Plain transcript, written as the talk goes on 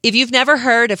If you've never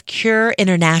heard of Cure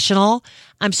International,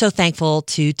 I'm so thankful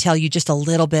to tell you just a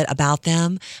little bit about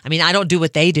them. I mean, I don't do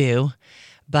what they do,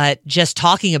 but just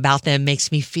talking about them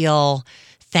makes me feel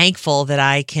thankful that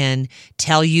I can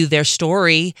tell you their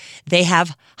story. They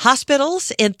have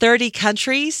hospitals in 30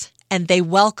 countries and they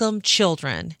welcome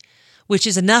children, which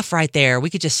is enough right there.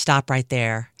 We could just stop right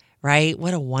there, right?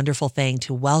 What a wonderful thing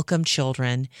to welcome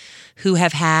children who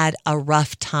have had a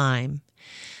rough time.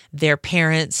 Their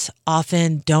parents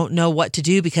often don't know what to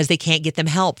do because they can't get them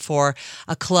help for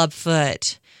a club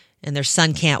foot and their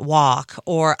son can't walk,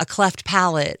 or a cleft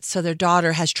palate so their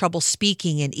daughter has trouble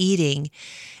speaking and eating.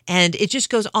 And it just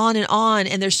goes on.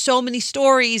 And there's so many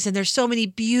stories and there's so many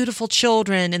beautiful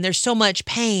children and there's so much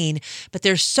pain, but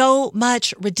there's so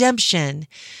much redemption.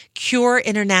 Cure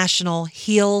International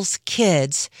heals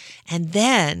kids. And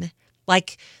then,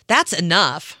 that's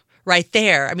enough. Right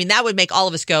there. I mean, that would make all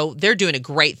of us go, they're doing a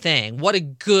great thing. What a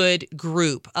good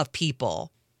group of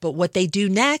people. But what they do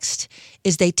next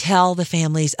is they tell the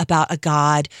families about a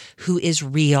God who is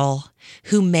real,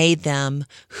 who made them,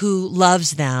 who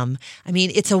loves them. I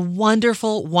mean, it's a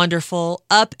wonderful, wonderful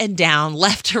up and down,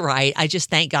 left to right. I just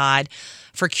thank God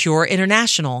for Cure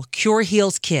International. Cure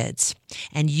heals kids.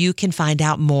 And you can find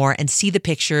out more and see the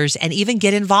pictures and even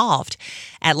get involved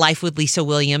at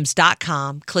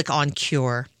lifewithlisawilliams.com. Click on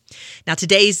Cure. Now,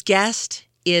 today's guest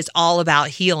is all about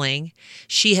healing.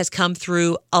 She has come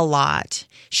through a lot.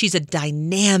 She's a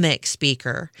dynamic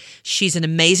speaker. She's an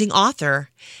amazing author,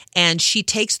 and she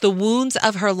takes the wounds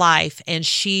of her life and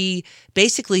she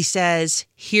basically says,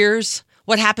 here's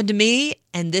what happened to me,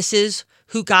 and this is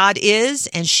who God is,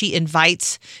 and she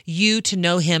invites you to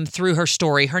know him through her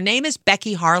story. Her name is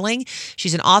Becky Harling.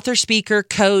 She's an author, speaker,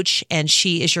 coach, and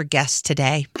she is your guest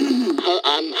today.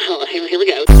 Here we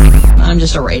go. I'm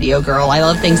just a radio girl. I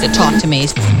love things that talk to me.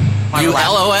 You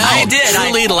LOL. I did.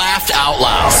 Truly laughed out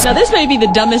loud. Now, this may be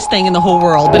the dumbest thing in the whole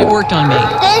world, but it worked on me.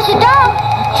 There's a dog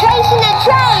chasing a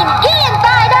train. Get him,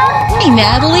 Fido. Hey,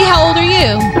 Natalie, how old are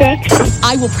you? 6.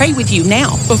 I will pray with you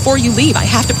now. Before you leave, I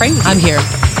have to pray with you. I'm here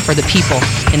for the people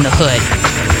in the hood.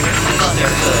 I love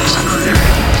their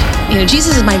hood. You know,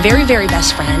 Jesus is my very, very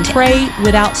best friend. Pray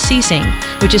without ceasing,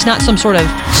 which is not some sort of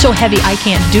so heavy I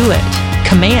can't do it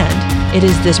command. It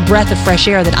is this breath of fresh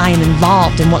air that I am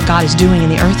involved in what God is doing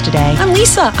in the earth today. I'm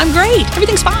Lisa. I'm great.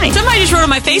 Everything's fine. Somebody just wrote on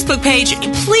my Facebook page,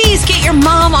 please get your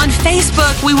mom on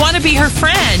Facebook. We want to be her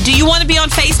friend. Do you want to be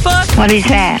on Facebook? What is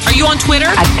that? Are you on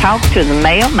Twitter? I talked to the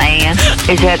mailman.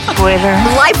 Is that Twitter?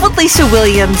 Life with Lisa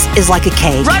Williams is like a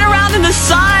cake. Run around in the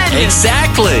sun.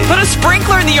 Exactly. Put a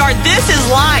sprinkler in the yard. This is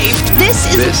life.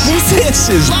 This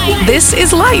is life. This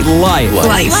is life. Life.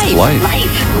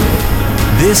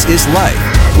 This is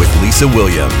Life with Lisa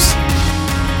Williams.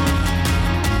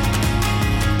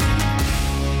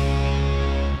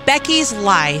 Becky's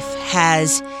life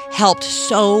has helped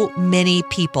so many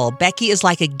people. Becky is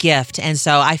like a gift. And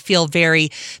so I feel very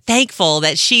thankful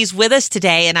that she's with us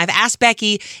today. And I've asked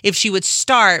Becky if she would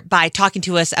start by talking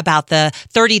to us about the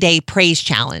 30-day praise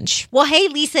challenge. Well, hey,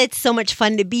 Lisa, it's so much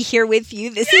fun to be here with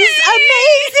you. This is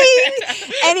amazing.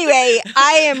 Anyway,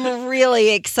 I am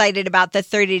really excited about the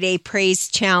 30-day praise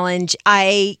challenge.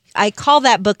 I call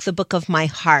that book the book of my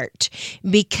heart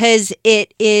because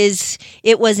it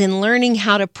was in learning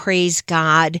how to praise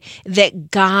God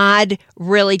that God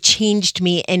really changed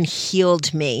me and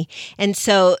healed me. And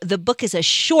so the book is a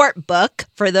short book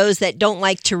for those that don't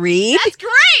like to read. That's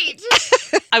great.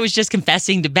 I was just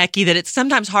confessing to Becky that it's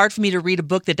sometimes hard for me to read a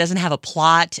book that doesn't have a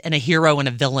plot and a hero and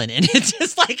a villain in it. It's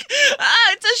just like,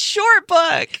 it's a short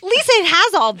book. Lisa, it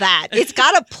has all that. It's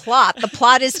got a plot. The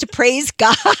plot is to praise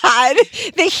God.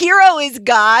 The hero is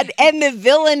God, and the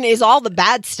villain is all the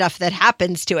bad stuff that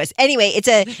happens to us. Anyway, it's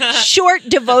a short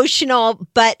devotional,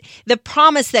 but the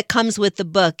promise that comes with the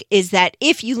book is that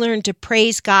if you learn to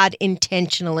praise God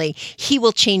intentionally, he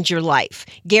will change your life.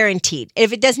 Guaranteed.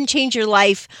 If it doesn't change your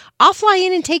life, I'll fly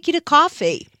in and take you to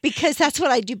coffee because that's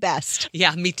what I do best.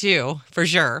 Yeah, me too, for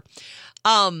sure.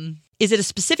 Is it a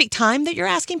specific time that you're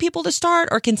asking people to start,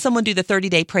 or can someone do the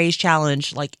 30-day praise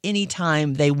challenge like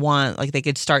anytime they want? Like they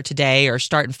could start today or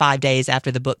start in 5 days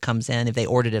after the book comes in if they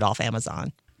ordered it off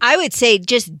Amazon? I would say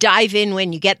just dive in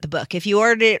when you get the book. If you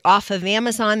ordered it off of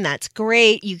Amazon, that's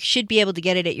great. You should be able to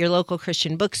get it at your local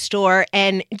Christian bookstore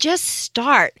and just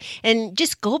start and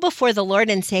just go before the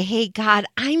Lord and say, hey, God,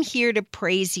 I'm here to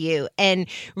praise you, and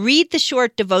read the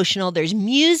short devotional. There's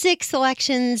music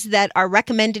selections that are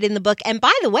recommended in the book. And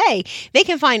by the way, they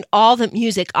can find all the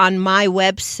music on my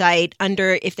website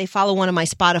under, if they follow one of my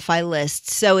Spotify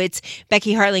lists. So it's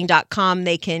BeckyHarling.com.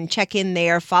 They can check in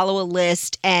there, follow a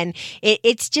list, and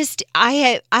it's just,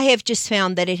 I have just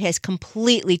found that it has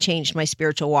completely changed my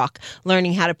spiritual walk,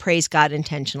 learning how to praise God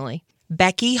intentionally.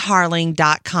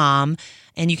 BeckyHarling.com.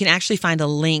 And you can actually find a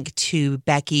link to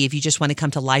Becky if you just want to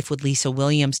come to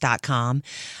lifewithlisawilliams.com.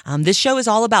 This show is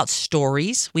all about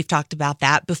stories. We've talked about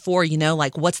that before,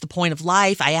 like what's the point of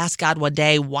life? I asked God one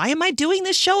day, why am I doing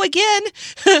this show again?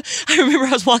 I remember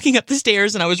I was walking up the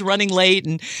stairs and I was running late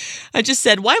and I just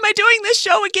said, why am I doing this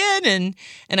show again?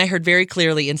 And I heard very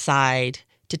clearly inside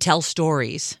to tell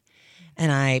stories. And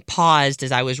I paused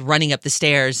as I was running up the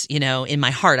stairs, in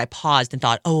my heart, I paused and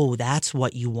thought, oh, that's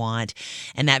what you want.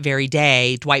 And that very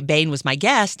day, Dwight Bain was my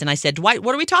guest. And I said, Dwight,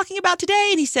 what are we talking about today?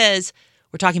 And he says,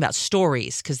 we're talking about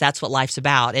stories because that's what life's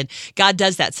about. And God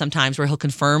does that sometimes where he'll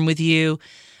confirm with you.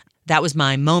 That was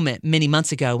my moment many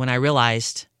months ago when I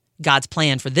realized God's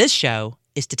plan for this show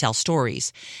is to tell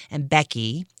stories. And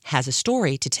Becky has a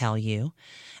story to tell you.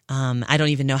 I don't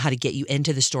even know how to get you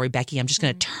into the story, Becky. I'm just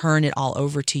going to turn it all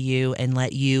over to you and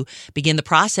let you begin the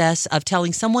process of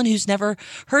telling someone who's never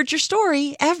heard your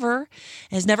story ever,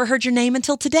 has never heard your name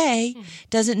until today,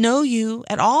 doesn't know you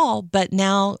at all, but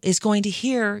now is going to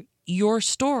hear your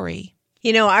story.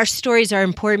 Our stories are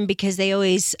important because they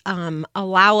always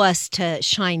allow us to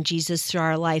shine Jesus through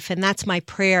our life. And that's my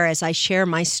prayer as I share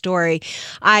my story.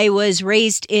 I was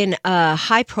raised in a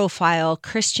high-profile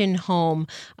Christian home.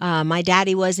 My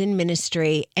daddy was in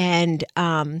ministry. And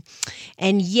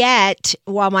yet,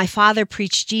 while my father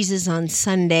preached Jesus on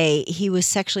Sunday, he was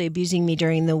sexually abusing me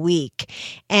during the week.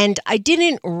 And I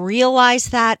didn't realize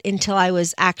that until I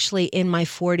was actually in my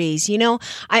 40s.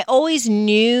 I always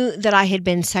knew that I had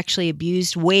been sexually abused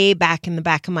way back in the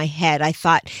back of my head. I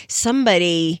thought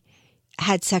somebody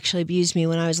had sexually abused me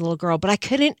when I was a little girl, but I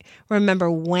couldn't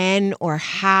remember when or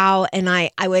how, and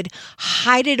I would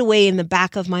hide it away in the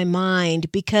back of my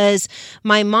mind because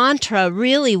my mantra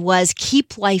really was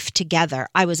keep life together.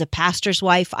 I was a pastor's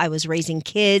wife. I was raising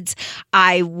kids.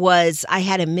 I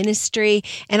had a ministry,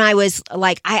 and I was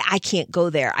like, I can't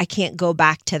go there. I can't go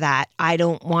back to that. I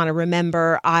don't want to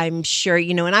remember. I'm sure,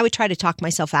 and I would try to talk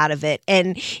myself out of it.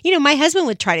 And, my husband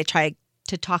would try to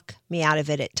talk me out of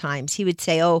it at times. He would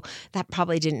say, oh, that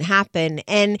probably didn't happen.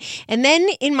 And then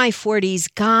in my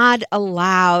 40s, God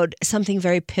allowed something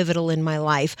very pivotal in my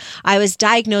life. I was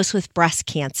diagnosed with breast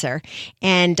cancer,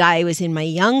 and I was in my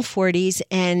young 40s.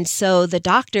 And so the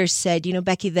doctors said,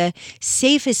 Becky, the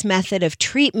safest method of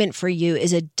treatment for you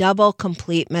is a double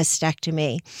complete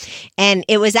mastectomy. And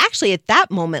it was actually at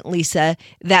that moment, Lisa,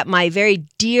 that my very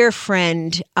dear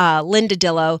friend, Linda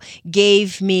Dillow,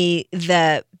 gave me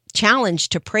the challenge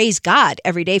to praise God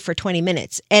every day for 20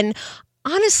 minutes. And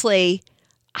honestly,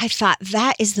 I thought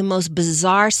that is the most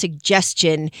bizarre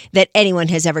suggestion that anyone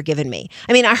has ever given me.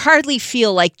 I mean, I hardly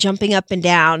feel like jumping up and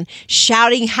down,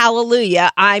 shouting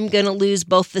hallelujah, I'm going to lose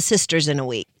both the sisters in a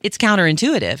week. It's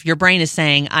counterintuitive. Your brain is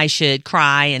saying, I should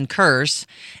cry and curse.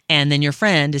 And then your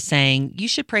friend is saying, you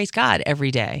should praise God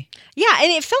every day. Yeah.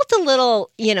 And it felt a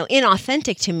little,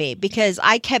 inauthentic to me because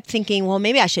I kept thinking, well,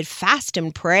 maybe I should fast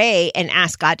and pray and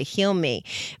ask God to heal me.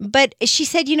 But she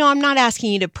said, I'm not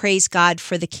asking you to praise God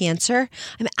for the cancer.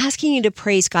 I'm asking you to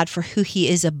praise God for who he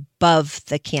is above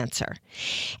the cancer.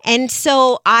 And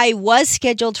so I was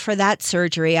scheduled for that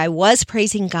surgery. I was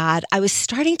praising God. I was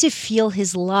starting to feel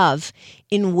his love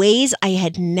in ways I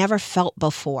had never felt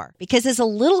before. Because as a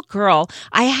little girl,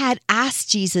 I had asked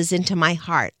Jesus into my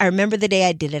heart. I remember the day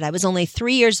I did it. I was only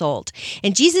 3 years old,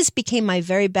 and Jesus became my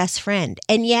very best friend.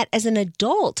 And yet, as an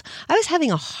adult, I was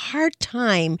having a hard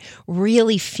time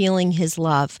really feeling his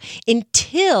love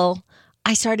until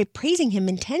I started praising him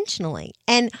intentionally.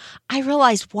 And I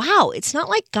realized, wow, it's not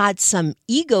like God's some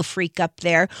ego freak up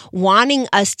there wanting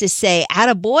us to say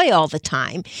attaboy all the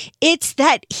time. It's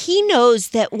that he knows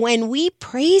that when we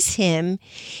praise him,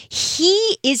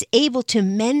 he is able to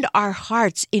mend our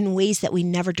hearts in ways that we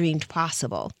never dreamed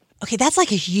possible. Okay, that's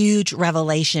like a huge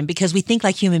revelation because we think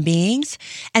like human beings.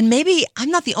 And maybe I'm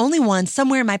not the only one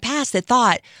somewhere in my past that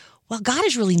thought, well, God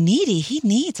is really needy. He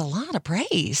needs a lot of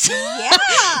praise.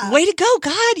 Yeah. Way to go,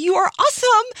 God. You are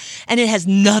awesome. And it has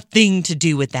nothing to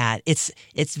do with that. It's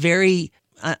very,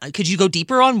 could you go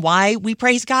deeper on why we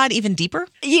praise God even deeper?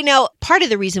 Part of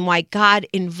the reason why God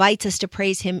invites us to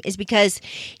praise him is because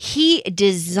he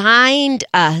designed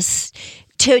us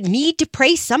to need to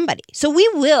praise somebody. So we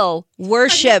will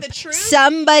worship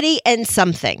somebody and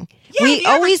something. Yeah, we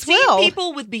always will.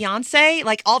 People with Beyonce,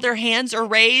 like all their hands are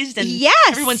raised and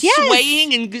everyone's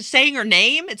swaying and saying her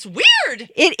name. It's weird.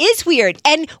 It is weird.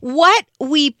 And what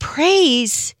we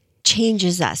praise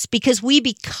changes us because we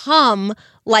become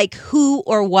like who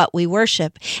or what we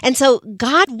worship. And so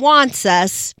God wants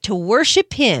us to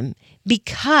worship him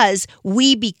because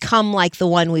we become like the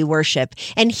one we worship.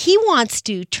 And he wants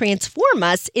to transform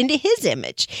us into his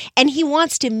image. And he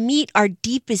wants to meet our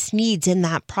deepest needs in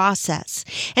that process.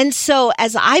 And so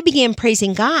as I began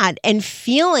praising God and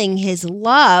feeling his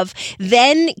love,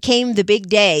 then came the big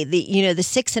day, the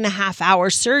 6.5-hour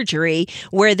surgery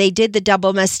where they did the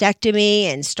double mastectomy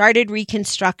and started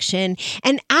reconstruction.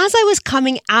 And as I was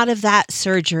coming out of that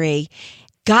surgery,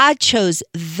 God chose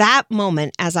that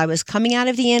moment as I was coming out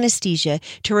of the anesthesia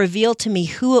to reveal to me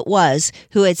who it was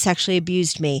who had sexually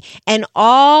abused me. And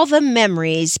all the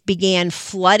memories began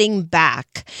flooding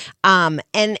back. And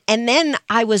then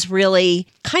I was really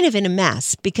kind of in a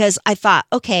mess because I thought,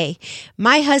 okay,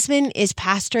 my husband is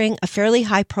pastoring a fairly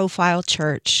high profile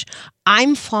church.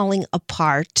 I'm falling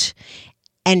apart.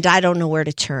 And I don't know where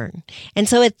to turn. And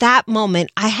so at that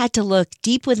moment, I had to look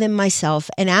deep within myself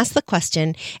and ask the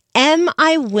question, am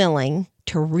I willing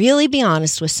to really be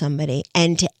honest with somebody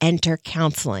and to enter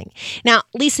counseling? Now,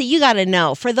 Lisa, you got to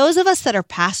know, for those of us that are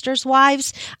pastors'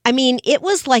 wives, I mean, it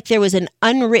was like there was an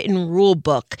unwritten rule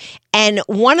book. And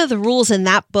one of the rules in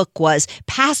that book was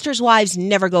pastors' wives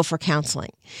never go for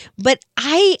counseling. But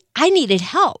I needed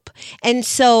help. And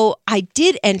so I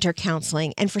did enter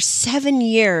counseling. And for 7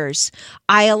 years,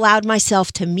 I allowed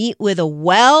myself to meet with a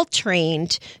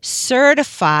well-trained,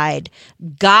 certified,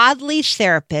 godly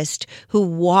therapist who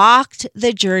walked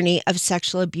the journey of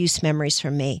sexual abuse memories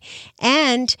for me.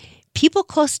 And people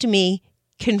close to me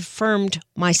confirmed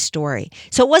my story.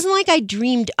 So it wasn't like I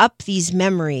dreamed up these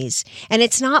memories. And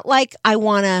it's not like I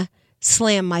want to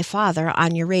slam my father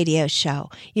on your radio show.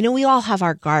 We all have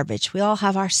our garbage. We all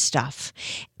have our stuff.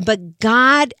 But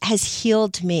God has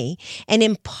healed me. And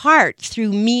in part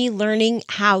through me learning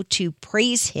how to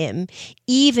praise him,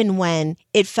 even when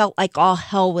it felt like all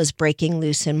hell was breaking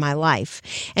loose in my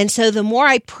life. And so the more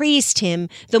I praised him,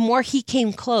 the more he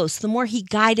came close, the more he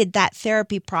guided that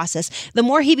therapy process, the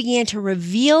more he began to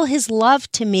reveal his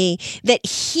love to me, that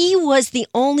he was the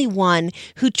only one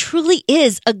who truly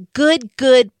is a good,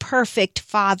 perfect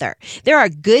father. There are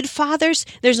good fathers.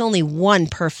 There's only one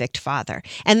perfect father.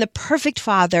 And the perfect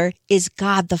father is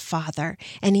God the Father.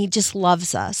 And he just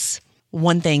loves us.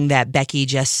 One thing that Becky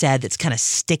just said that's kind of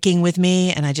sticking with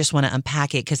me, and I just want to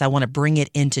unpack it because I want to bring it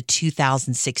into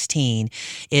 2016,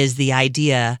 is the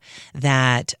idea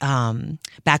that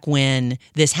back when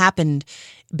this happened,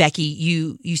 Becky,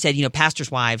 you said, pastors'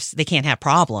 wives, they can't have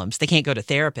problems. They can't go to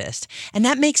therapists. And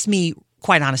that makes me,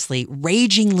 quite honestly,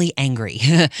 ragingly angry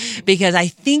because I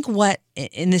think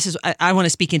and this is, I want to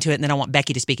speak into it and then I want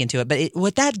Becky to speak into it, but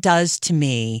what that does to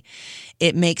me,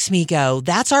 it makes me go,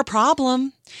 that's our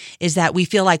problem, is that we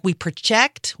feel like we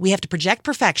have to project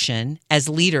perfection as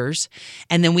leaders,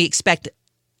 and then we expect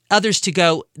others to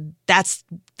go, that's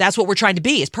what we're trying to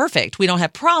be, is perfect. We don't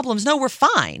have problems. No, we're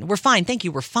fine. We're fine. Thank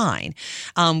you. We're fine.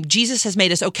 Jesus has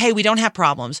made us okay. We don't have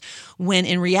problems. When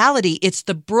in reality, it's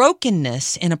the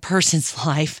brokenness in a person's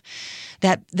life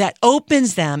that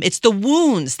opens them. It's the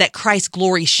wounds that Christ's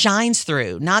glory shines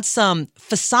through, not some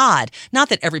facade. Not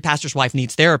that every pastor's wife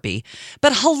needs therapy,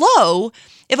 but hello,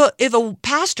 if a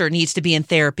pastor needs to be in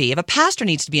therapy, if a pastor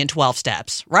needs to be in 12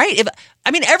 steps, right?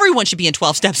 Everyone should be in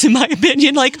 12 steps, in my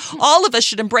opinion. Like, all of us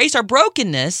should embrace our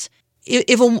brokenness.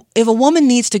 If a woman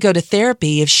needs to go to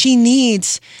therapy, if she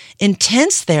needs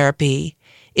intense therapy,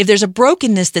 if there's a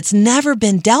brokenness that's never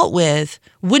been dealt with,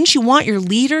 wouldn't you want your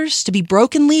leaders to be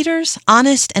broken leaders,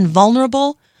 honest and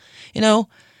vulnerable?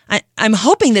 I'm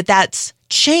hoping that that's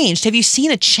changed. Have you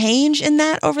seen a change in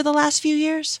that over the last few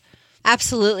years?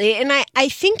 Absolutely. And I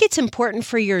think it's important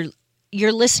for your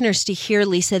listeners to hear,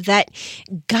 Lisa, that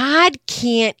God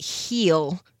can't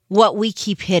heal what we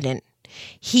keep hidden.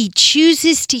 He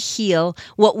chooses to heal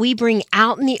what we bring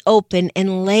out in the open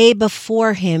and lay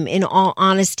before him in all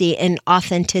honesty and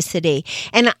authenticity.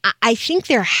 And I think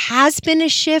there has been a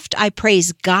shift. I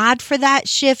praise God for that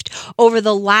shift over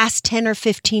the last 10 or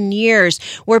 15 years,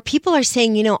 where people are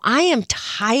saying, I am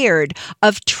tired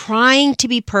of trying to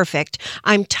be perfect.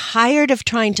 I'm tired of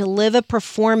trying to live a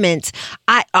performance.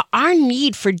 Our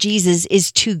need for Jesus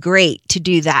is too great to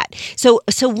do that. So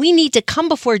we need to come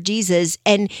before Jesus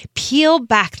and peel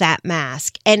back that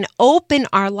mask and open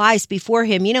our lives before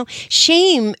him.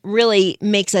 Shame really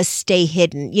makes us stay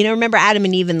hidden. Remember Adam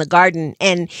and Eve in the garden,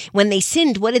 and when they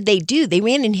sinned, what did they do? They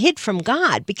ran and hid from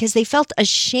God because they felt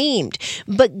ashamed.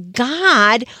 But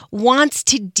God wants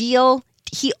to deal.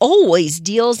 He always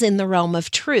deals in the realm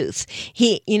of truth.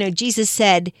 Jesus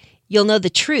said, you'll know the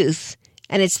truth,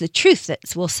 and it's the truth that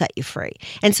will set you free.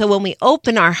 And so when we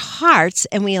open our hearts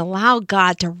and we allow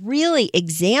God to really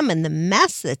examine the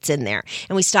mess that's in there,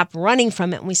 and we stop running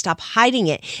from it and we stop hiding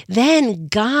it, then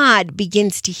God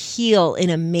begins to heal in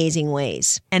amazing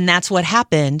ways. And that's what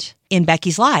happened in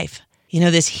Becky's life. You know,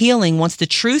 this healing once the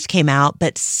truth came out,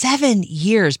 but 7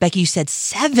 years, Becky, you said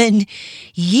 7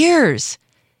 years.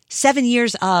 7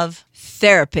 years of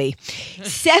therapy.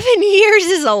 7 years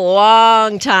is a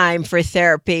long time for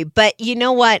therapy. But you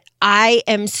know what? I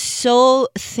am so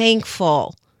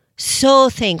thankful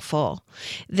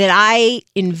that I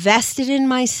invested in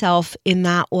myself in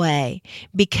that way,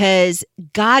 because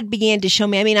God began to show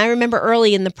me. I mean, I remember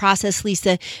early in the process,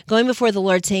 Lisa, going before the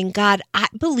Lord saying, God, I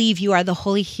believe you are the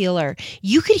holy healer.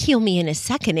 You could heal me in a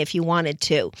second if you wanted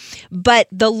to. But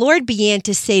the Lord began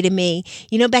to say to me,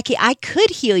 you know, Becky, I could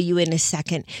heal you in a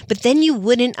second, but then you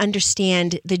wouldn't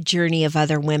understand the journey of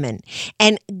other women.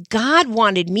 And God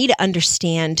wanted me to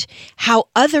understand how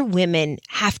other women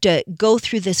have to go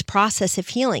through this process of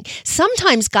healing.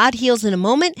 Sometimes God heals in a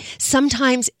moment.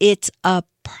 Sometimes it's a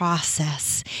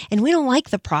process. And we don't like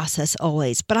the process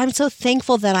always, but I'm so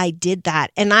thankful that I did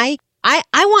that. And I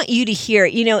want you to hear,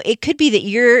 you know, it could be that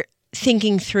you're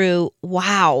thinking through,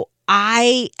 wow,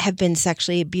 I have been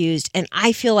sexually abused and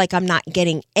I feel like I'm not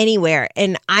getting anywhere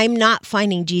and I'm not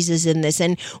finding Jesus in this.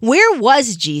 And where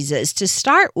was Jesus to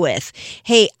start with?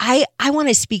 Hey, I want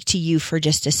to speak to you for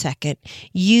just a second.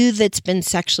 You that's been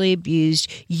sexually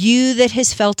abused, you that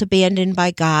has felt abandoned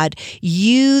by God,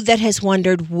 you that has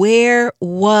wondered, where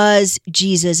was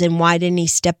Jesus and why didn't he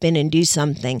step in and do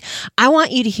something? I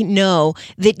want you to know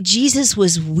that Jesus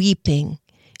was weeping.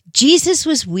 Jesus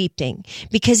was weeping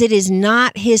because it is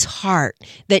not his heart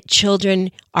that children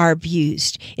are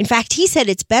abused. In fact, he said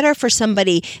it's better for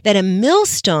somebody that a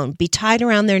millstone be tied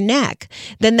around their neck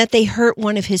than that they hurt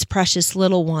one of his precious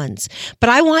little ones. But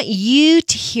I want you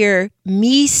to hear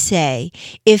me say,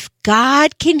 if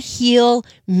God can heal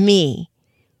me,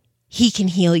 he can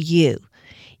heal you.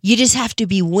 You just have to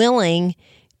be willing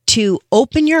to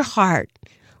open your heart,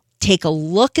 take a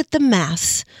look at the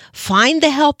mess, find the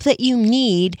help that you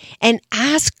need, and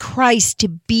ask Christ to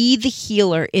be the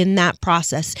healer in that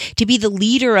process, to be the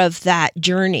leader of that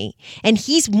journey. And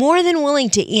he's more than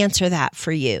willing to answer that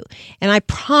for you. And I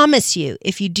promise you,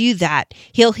 if you do that,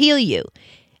 he'll heal you.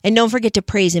 And don't forget to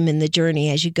praise him in the journey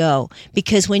as you go,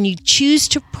 because when you choose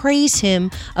to praise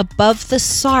him above the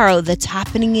sorrow that's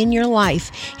happening in your life,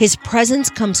 his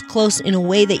presence comes close in a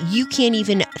way that you can't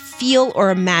even feel or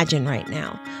imagine right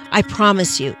now. I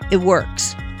promise you, it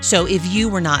works. So if you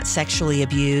were not sexually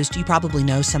abused, you probably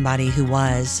know somebody who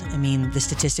was. I mean, the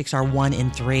statistics are 1 in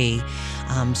 3.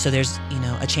 So there's,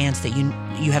 a chance that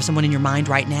you have someone in your mind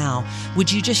right now.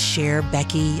 Would you just share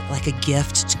Becky like a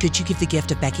gift? Could you give the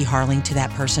gift of Becky Harling to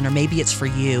that person? Or maybe it's for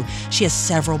you. She has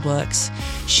several books.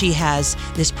 She has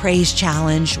this praise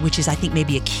challenge, which is, I think,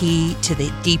 maybe a key to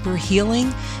the deeper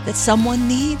healing that someone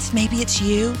needs. Maybe it's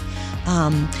you.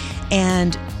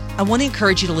 And I want to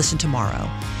encourage you to listen tomorrow,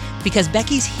 because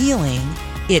Becky's healing,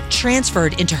 it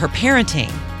transferred into her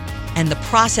parenting. And the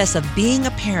process of being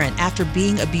a parent after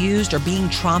being abused or being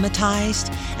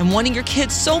traumatized and wanting your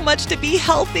kids so much to be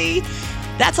healthy,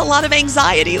 that's a lot of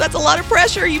anxiety. That's a lot of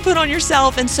pressure you put on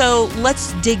yourself. And so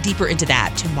let's dig deeper into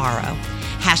that tomorrow.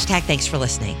 #thanks for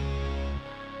listening.